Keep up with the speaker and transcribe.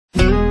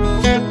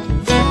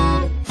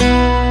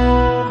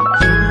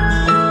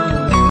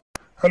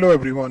Hello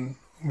everyone,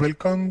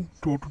 welcome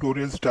to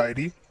Tutorials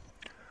Diary.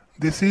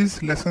 This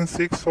is lesson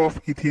 6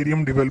 of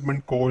Ethereum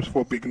Development course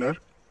for beginner.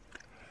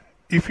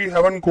 If you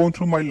haven't gone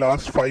through my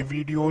last 5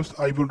 videos,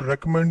 I would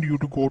recommend you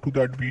to go to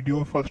that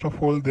video first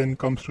of all, then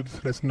comes to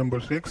this lesson number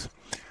 6.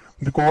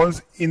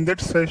 Because in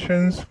that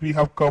sessions we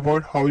have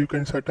covered how you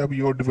can set up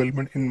your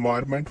development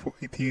environment for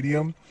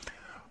Ethereum,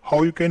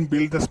 how you can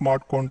build the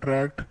smart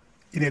contract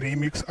in a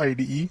Remix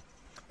IDE,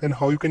 then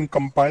how you can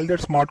compile that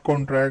smart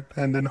contract,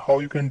 and then how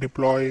you can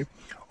deploy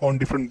on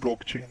different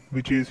blockchain,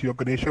 which is your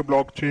Ganesha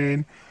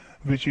blockchain,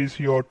 which is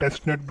your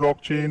testnet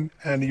blockchain,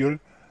 and your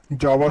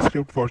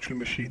JavaScript virtual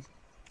machine.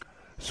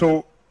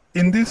 So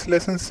in this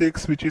lesson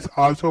 6, which is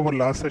also our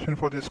last session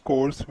for this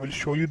course, we'll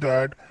show you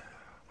that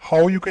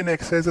how you can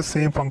access the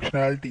same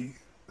functionality,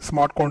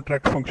 smart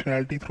contract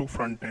functionality through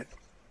frontend.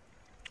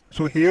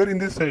 So here in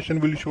this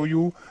session, we'll show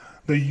you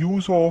the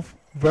use of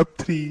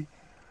Web3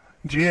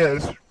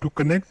 JS to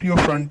connect your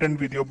front end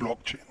with your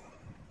blockchain.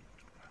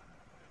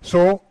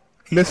 So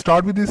let's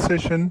start with this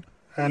session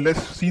and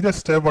let's see the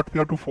step what we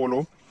have to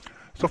follow.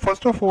 So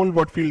first of all,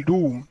 what we'll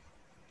do,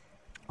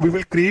 we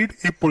will create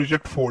a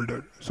project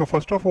folder. So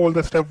first of all,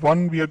 the step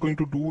 1 we are going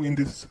to do in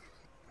this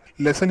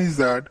lesson is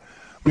that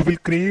we will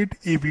create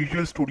a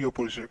Visual Studio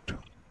project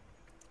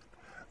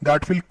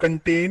that will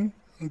contain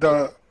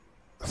the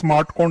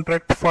smart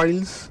contract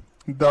files,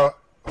 the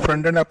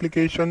front end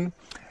application,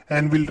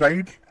 and we'll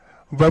write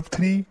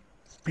Web3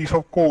 piece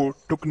of code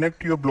to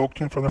connect your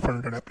blockchain from the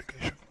front-end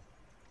application.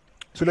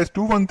 So let's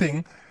do one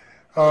thing.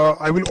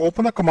 I will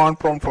open the command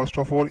prompt first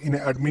of all in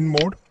admin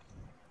mode.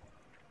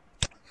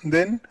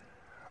 Then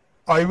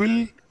I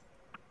will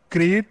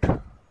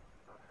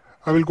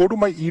go to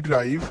my E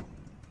drive.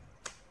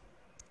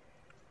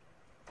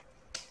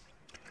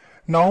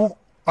 Now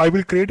I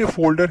will create a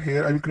folder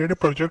here. I will create a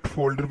project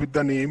folder with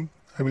the name.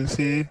 I will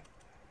say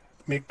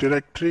make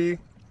directory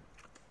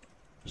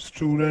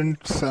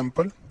student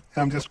sample.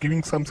 I'm just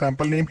giving some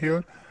sample name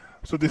here.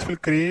 So this will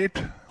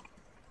create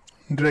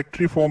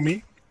directory for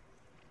me.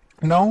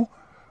 Now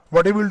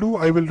what I will do,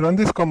 I will run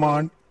this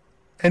command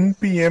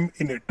npm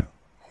init.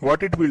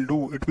 What it will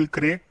do, it will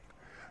create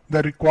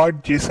the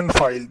required JSON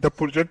file, the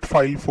project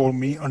file for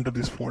me under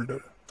this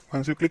folder.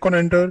 Once you click on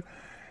enter,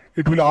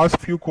 it will ask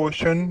few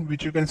questions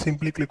which you can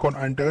simply click on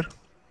enter.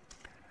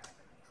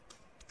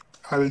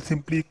 I will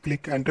simply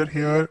click enter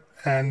here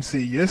and say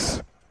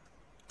yes.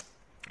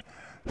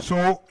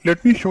 So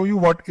let me show you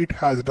what it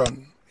has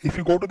done. If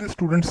you go to the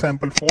student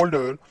sample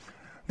folder,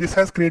 this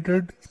has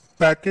created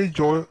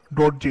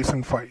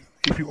package.json file.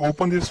 If you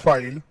open this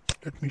file,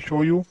 let me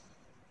show you.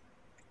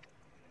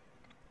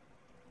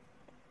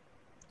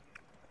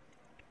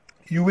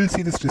 You will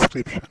see this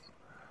description.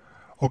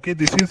 Okay,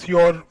 this is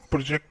your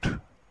project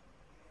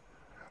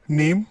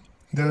name,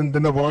 then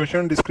the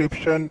version,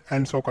 description,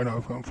 and so kind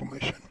of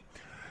information.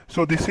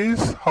 So this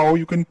is how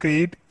you can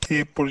create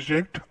a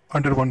project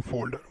under one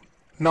folder.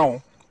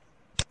 Now,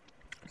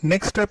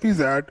 next step is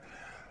that,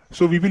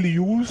 so we will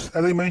use,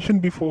 as I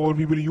mentioned before,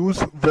 we will use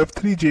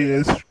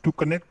Web3.js to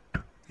connect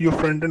your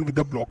front end with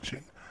the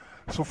blockchain.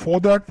 So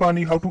for that one,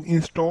 you have to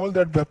install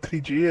that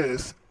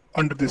Web3.js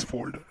under this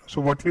folder.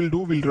 So what we'll do,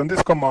 we'll run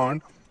this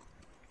command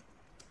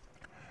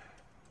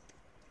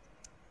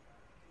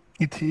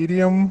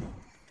Ethereum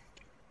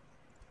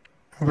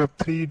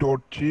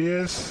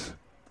Web3.js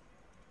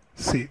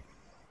save.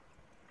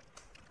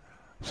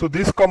 So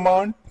this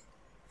command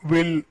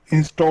will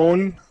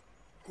install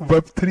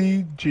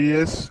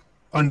Web3.js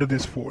under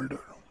this folder.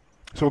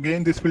 So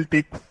again, this will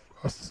take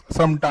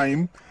some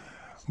time,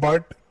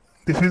 but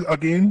this is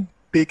again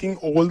taking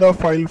all the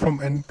file from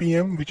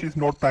npm, which is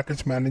not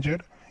package manager.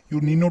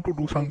 You need not to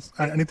do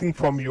anything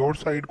from your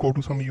side, go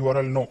to some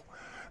URL. No,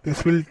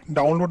 this will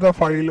download the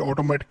file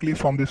automatically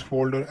from this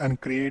folder and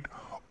create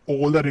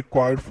all the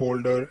required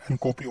folder and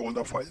copy all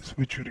the files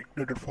which you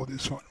created for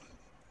this one.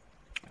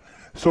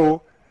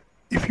 So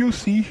if you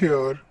see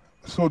here,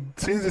 so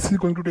since this is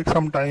going to take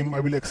some time, I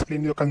will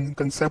explain your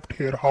concept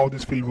here, how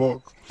this will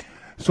work.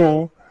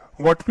 So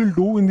what we'll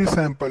do in this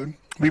sample,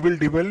 we will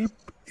develop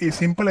a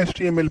simple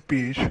HTML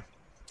page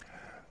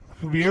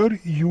where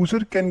user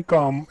can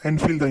come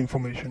and fill the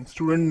information,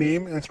 student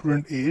name and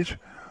student age.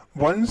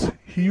 Once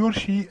he or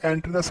she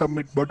enter the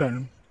submit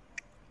button,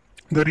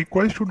 the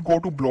request should go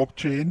to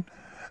blockchain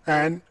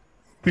and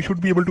we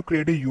should be able to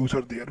create a user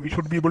there. We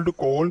should be able to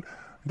call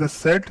the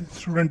set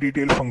student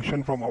detail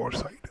function from our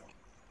side.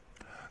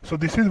 So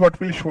this is what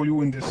we'll show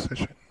you in this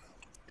session.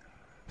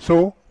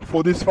 So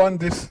for this one,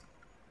 this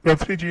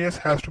Web3.js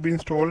has to be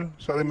installed.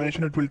 So as I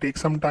mentioned, it will take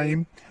some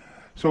time.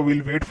 So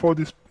we'll wait for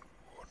this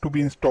to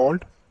be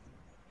installed.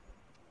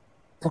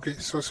 Okay,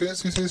 so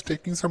since this is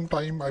taking some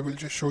time, I will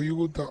just show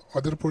you the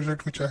other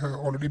project which I have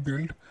already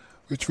built,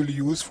 which we'll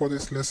use for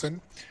this lesson.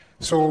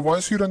 So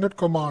once you run that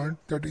command,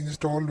 that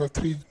install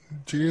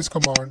Web3.js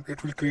command,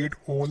 it will create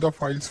all the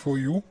files for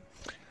you.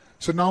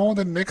 So now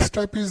the next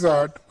step is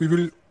that we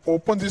will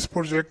open this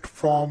project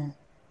from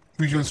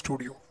Visual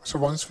Studio. So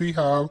once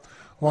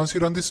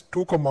you run these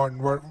two commands,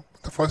 where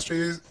the first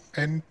is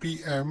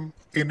npm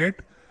init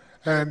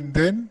and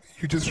then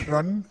you just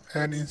run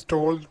and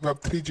install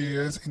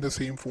web3.js in the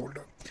same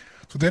folder.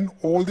 So then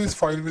all this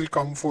file will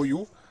come for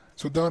you.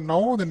 So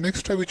now the next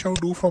step which I will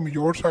do from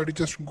your side is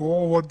just go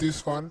over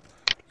this one.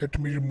 Let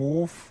me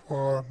remove,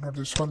 not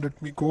this one,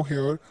 let me go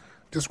here.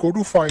 Just go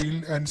to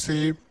file and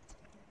say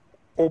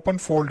open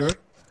folder.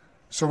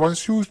 So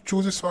once you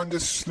choose this one,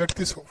 just select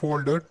this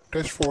folder,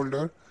 test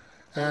folder,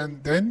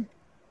 and then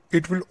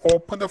it will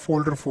open the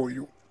folder for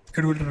you.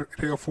 It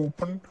will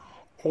open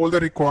all the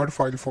required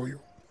file for you.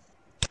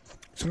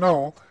 So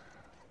now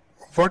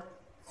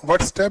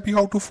what step you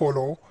have to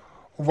follow?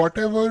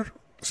 Whatever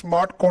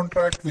smart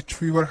contract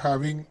which we were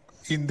having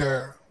in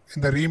the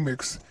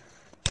remix,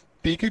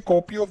 take a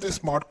copy of the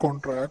smart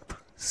contract,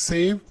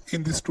 save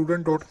in the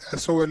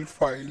student.sol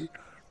file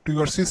to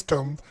your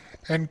system,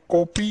 and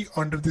copy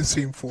under the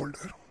same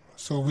folder.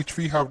 So which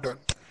we have done.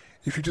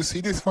 If you just see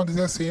this one, this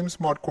is the same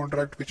smart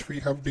contract which we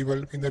have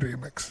developed in the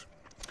remix.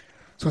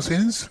 So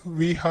since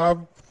we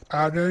have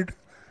added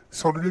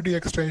Solidity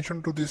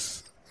extension to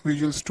this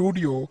Visual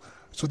Studio,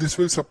 so this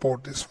will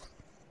support this one.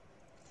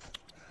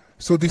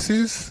 So this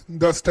is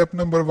the step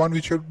number 1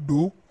 which you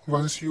do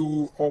once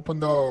you open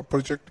the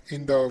project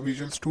in the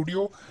Visual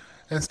Studio.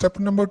 And step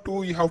number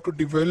 2, you have to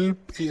develop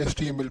a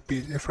HTML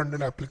page, a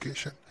front-end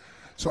application.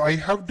 So I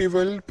have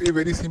developed a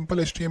very simple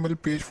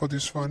HTML page for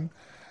this one,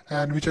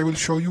 and which I will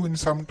show you in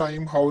some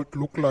time how it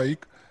look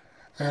like.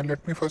 And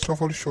let me first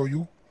of all show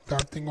you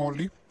that thing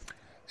only.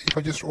 If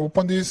I just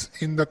open this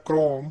in the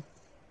Chrome,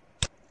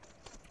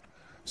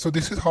 so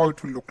this is how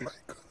it will look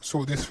like.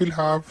 So this will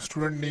have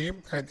student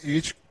name and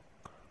age,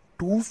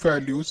 2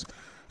 values.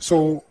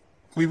 So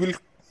we will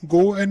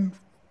go and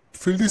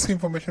fill this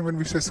information. When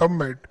we say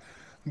submit,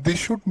 this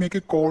should make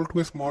a call to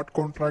a smart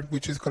contract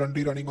which is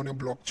currently running on a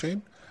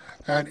blockchain,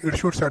 and it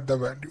should set the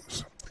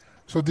values.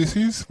 So this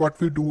is what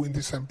we do in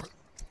this sample.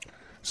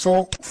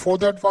 So for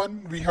that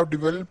one, we have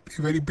developed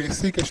a very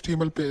basic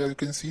HTML page. As you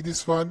can see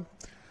this one.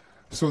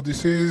 So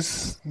this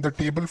is the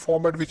table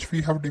format which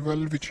we have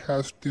developed, which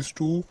has these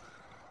two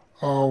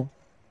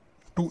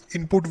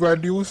input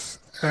values.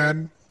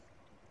 And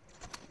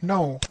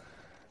now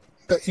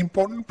the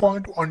important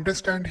point to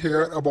understand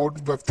here about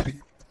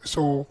Web3.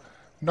 So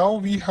now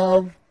we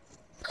have,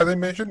 as I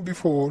mentioned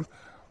before,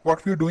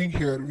 what we are doing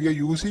here, we are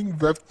using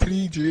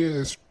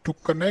Web3.js to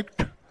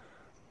connect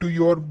to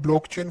your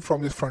blockchain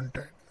from the front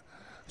end.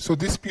 So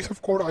this piece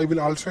of code I will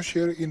also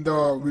share in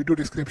the video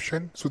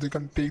description, so they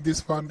can take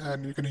this one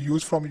and you can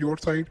use from your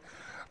side.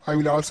 I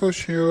will also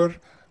share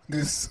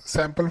this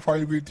sample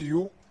file with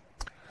you.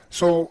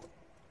 So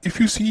if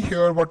you see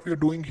here what we are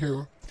doing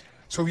here,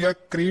 so we are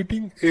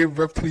creating a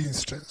Web3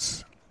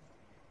 instance.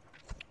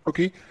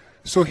 Okay,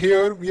 so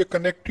here we are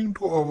connecting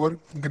to our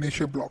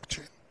Ganesha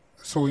blockchain.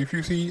 So if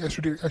you see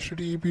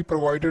HTTP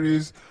provider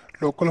is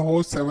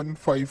localhost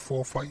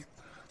 7545.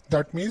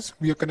 That means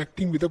we are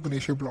connecting with the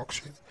Ganesha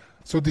blockchain.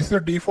 So this is the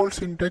default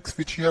syntax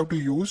which you have to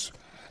use,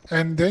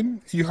 and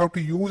then you have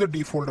to use a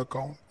default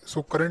account.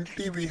 So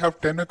currently we have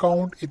 10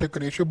 account in the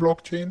Ganesha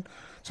blockchain.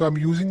 So I'm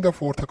using the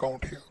 4th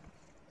account here.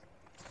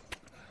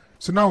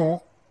 So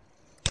now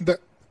the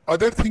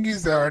other thing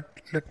is that,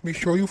 let me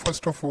show you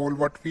first of all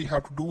what we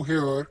have to do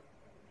here.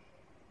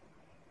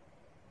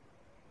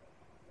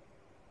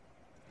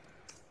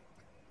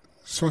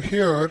 So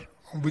here,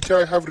 which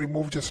I have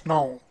removed just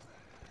now,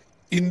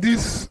 in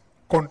this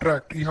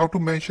contract, you have to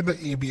mention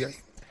the ABI.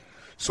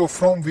 So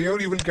from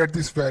where you will get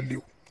this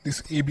value,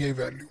 this ABI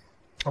value.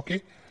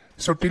 Okay.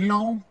 So till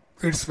now,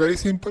 it's very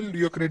simple.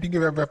 You are creating a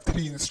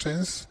Web3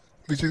 instance,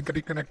 which is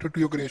getting connected to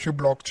your Ganesha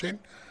blockchain.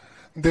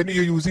 Then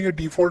you're using a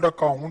default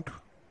account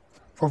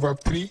for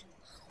Web3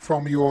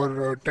 from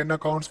your 10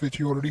 accounts, which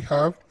you already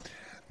have.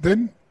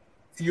 Then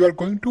you are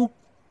going to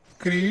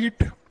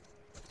create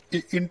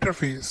an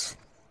interface.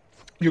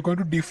 You're going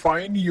to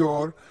define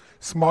your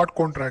smart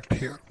contract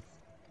here.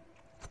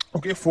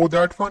 Okay, for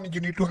that one,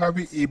 you need to have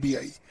an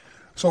ABI.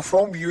 So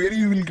from where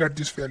you will get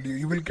this value?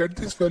 You will get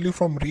this value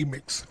from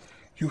Remix.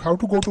 You have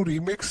to go to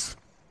Remix.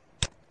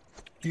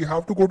 You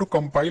have to go to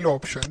compile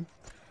option.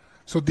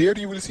 So there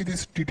you will see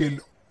this detail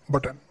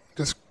button.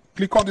 Just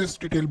click on this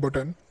detail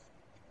button.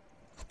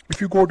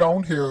 If you go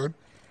down here,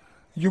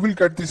 you will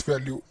get this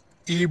value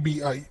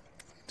ABI.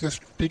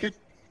 Just take a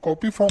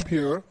copy from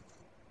here.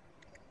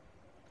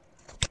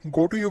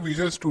 Go to your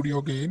Visual Studio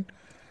again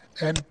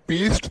and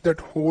paste that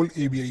whole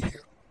ABI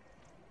here.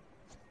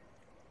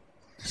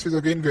 This is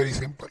again very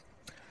simple.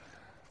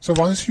 So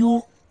once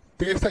you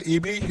paste the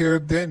ABI here,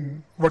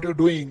 then what you're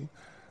doing,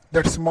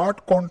 that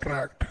smart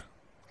contract,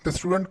 the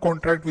student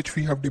contract which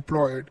we have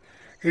deployed,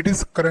 it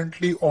is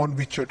currently on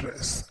which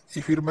address?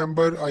 If you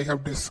remember, I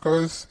have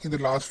discussed in the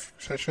last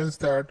sessions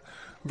that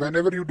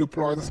whenever you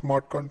deploy the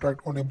smart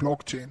contract on a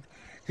blockchain,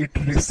 it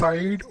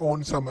resides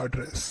on some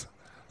address.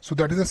 So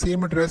that is the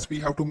same address, we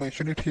have to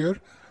mention it here.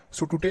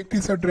 So to take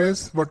this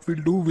address, what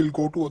we'll do, we'll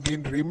go to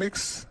again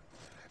Remix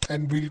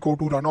and we'll go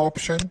to run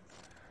option.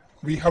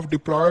 We have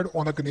deployed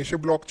on the Ganesha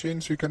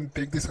blockchain, so you can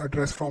take this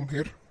address from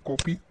here,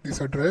 copy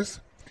this address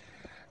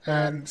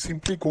and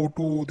simply go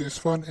to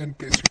this one and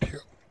paste it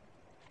here.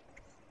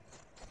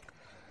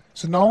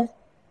 So now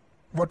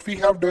what we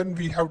have done,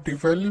 we have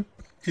developed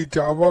a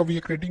Java, we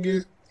are creating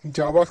a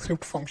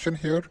JavaScript function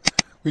here,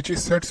 which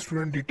is set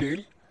student detail,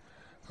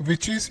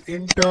 which is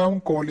in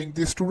turn calling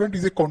the student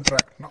is a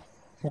contract now.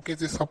 Okay,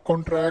 the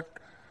subcontract,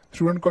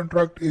 student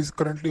contract is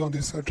currently on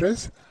this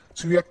address.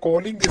 So we are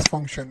calling this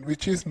function,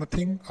 which is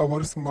nothing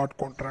our smart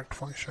contract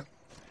function.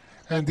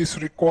 And this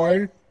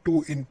required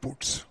two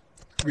inputs,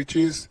 which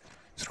is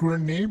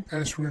student name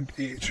and student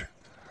age.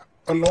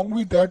 Along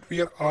with that,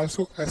 we are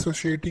also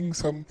associating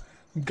some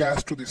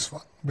gas to this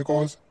one,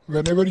 because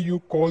whenever you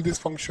call this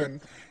function,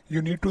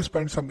 you need to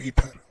spend some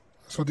ether.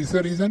 So this is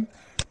the reason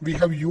we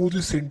have used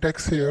the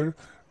syntax here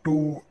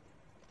to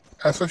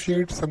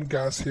associate some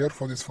gas here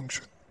for this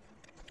function.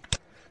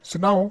 So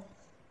now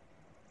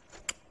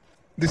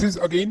this is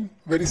again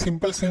very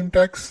simple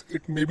syntax.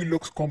 It maybe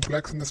looks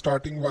complex in the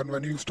starting one.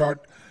 When you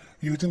start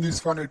using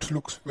this one, it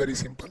looks very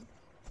simple.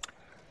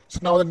 So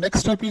now the next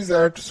step is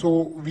that,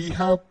 so we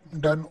have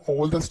done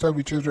all the stuff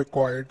which is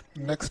required.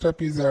 Next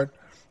step is that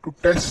to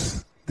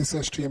test this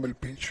HTML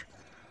page.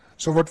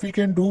 So what we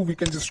can do, we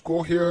can just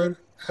go here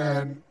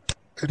and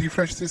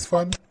refresh this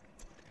one.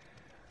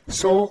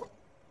 So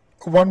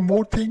one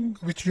more thing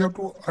which you have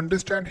to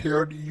understand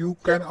here, you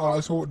can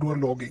also do a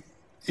logging.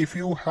 If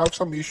you have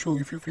some issue,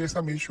 if you face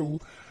some issue,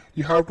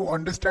 you have to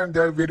understand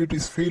that where it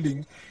is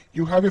failing.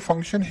 You have a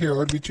function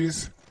here which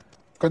is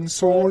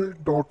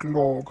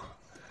console.log,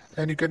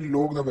 and you can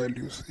log the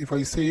values. If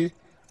I say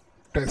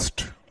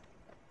test,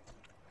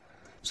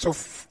 so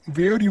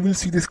where you will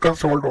see this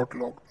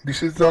console.log,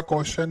 this is the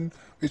question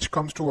which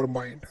comes to our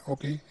mind.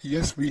 Okay,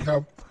 yes, we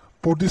have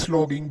put this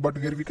logging, but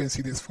where we can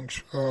see this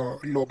function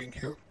logging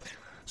here.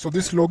 So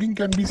this logging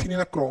can be seen in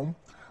a Chrome.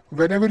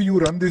 Whenever you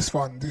run this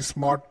one, this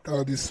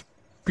this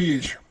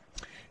page,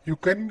 you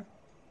can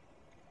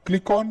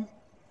click on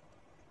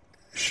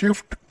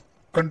Shift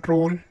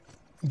Control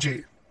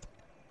J.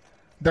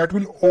 That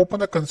will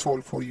open the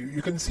console for you.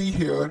 You can see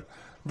here,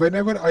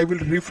 whenever I will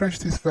refresh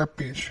this web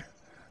page,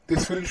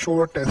 this will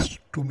show a test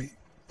to me,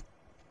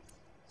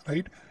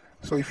 right?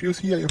 So if you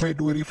see, if I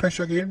do a refresh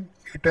again,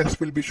 a test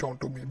will be shown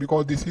to me,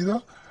 because this is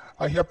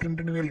I have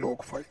printed in a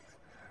log file.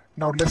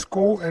 Now let's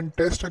go and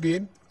test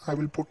again. I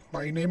will put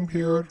my name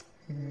here,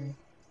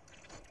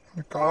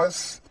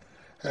 Vikas,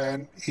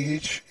 and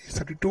age is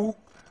 32.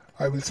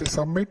 I will say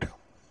submit.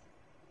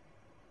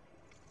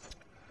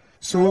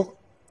 So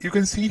you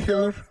can see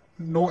here,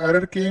 no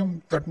error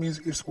came. That means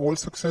it's all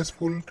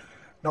successful.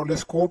 Now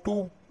let's go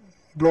to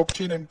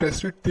blockchain and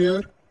test it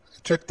there.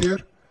 Check there.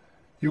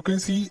 You can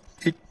see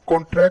a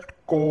contract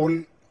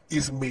call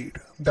is made.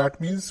 That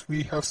means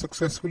we have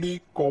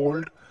successfully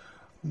called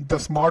the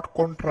smart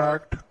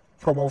contract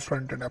from our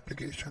front-end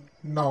application.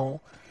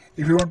 Now,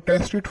 if you want to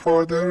test it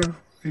further,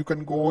 you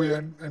can go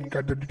in and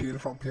get the detail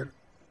from here.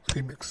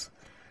 Remix.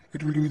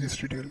 It will give you this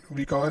detail.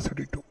 Vikas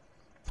 32.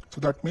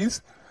 So that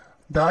means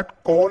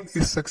that call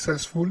is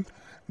successful.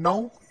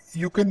 Now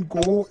you can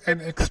go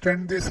and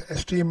extend this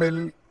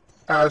HTML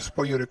as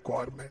per your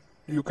requirement.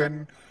 You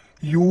can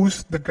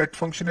use the get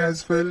function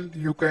as well.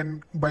 You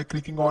can, by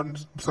clicking on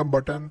some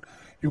button,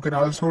 you can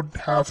also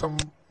have some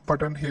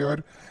button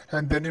here,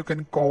 and then you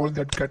can call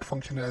that get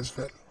function as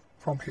well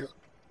from here.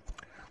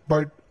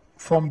 But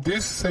from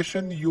this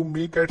session, you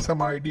may get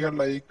some idea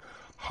like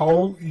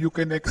how you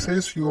can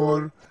access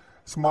your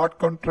smart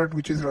contract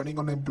which is running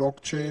on a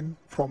blockchain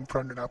from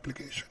front-end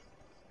application.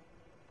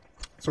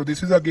 So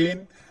this is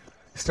again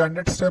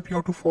standard step you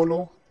have to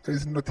follow. There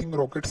is nothing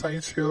rocket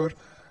science here.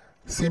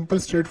 Simple,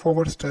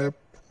 straightforward step.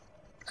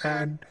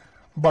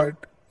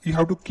 But you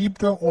have to keep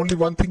the only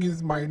one thing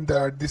in mind,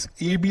 that this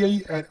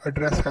ABI and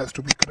address has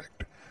to be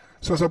correct.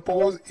 So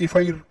suppose if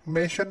I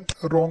mention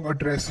wrong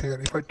address here,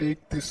 if I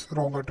take this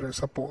wrong address,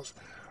 suppose.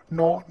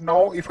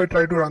 Now if I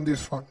try to run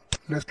this one,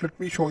 let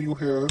me show you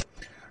here.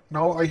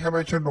 Now I have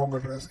mentioned wrong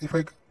address. If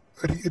I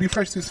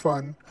refresh this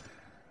one,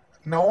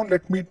 now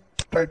let me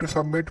try to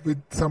submit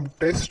with some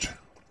test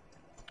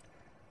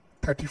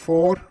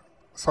 34,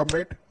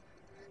 submit.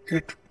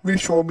 It will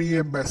show me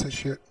a message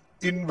here,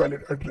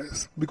 invalid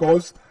address,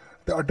 because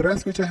the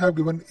address which I have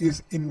given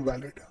is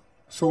invalid.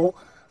 So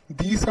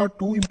these are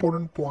two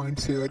important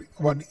points here.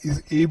 One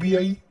is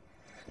ABI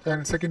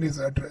and second is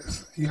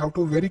address. You have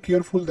to be very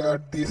careful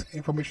that this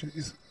information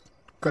is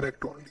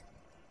correct only.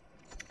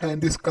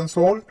 And this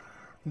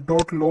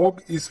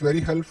console.log is very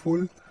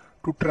helpful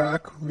to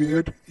track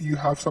where you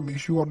have some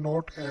issue or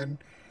not, and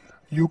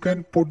you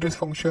can put this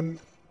function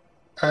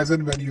as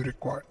and when you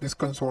require, this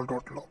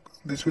console.log.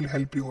 This will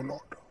help you a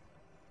lot.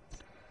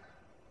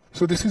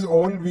 So this is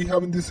all we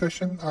have in this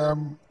session. I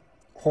am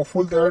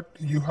hopeful that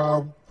you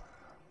have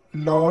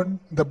learned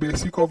the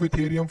basic of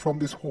Ethereum from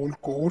this whole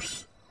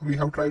course. We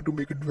have tried to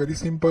make it very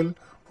simple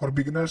for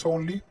beginners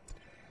only.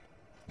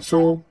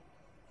 So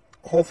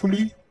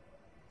hopefully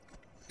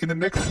in the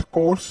next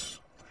course,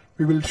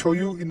 we will show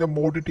you in the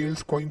more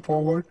details going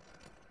forward,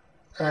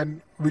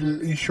 and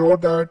we'll ensure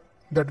that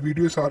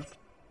videos are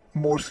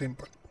more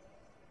simple.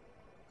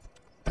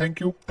 Thank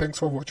you. Thanks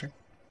for watching.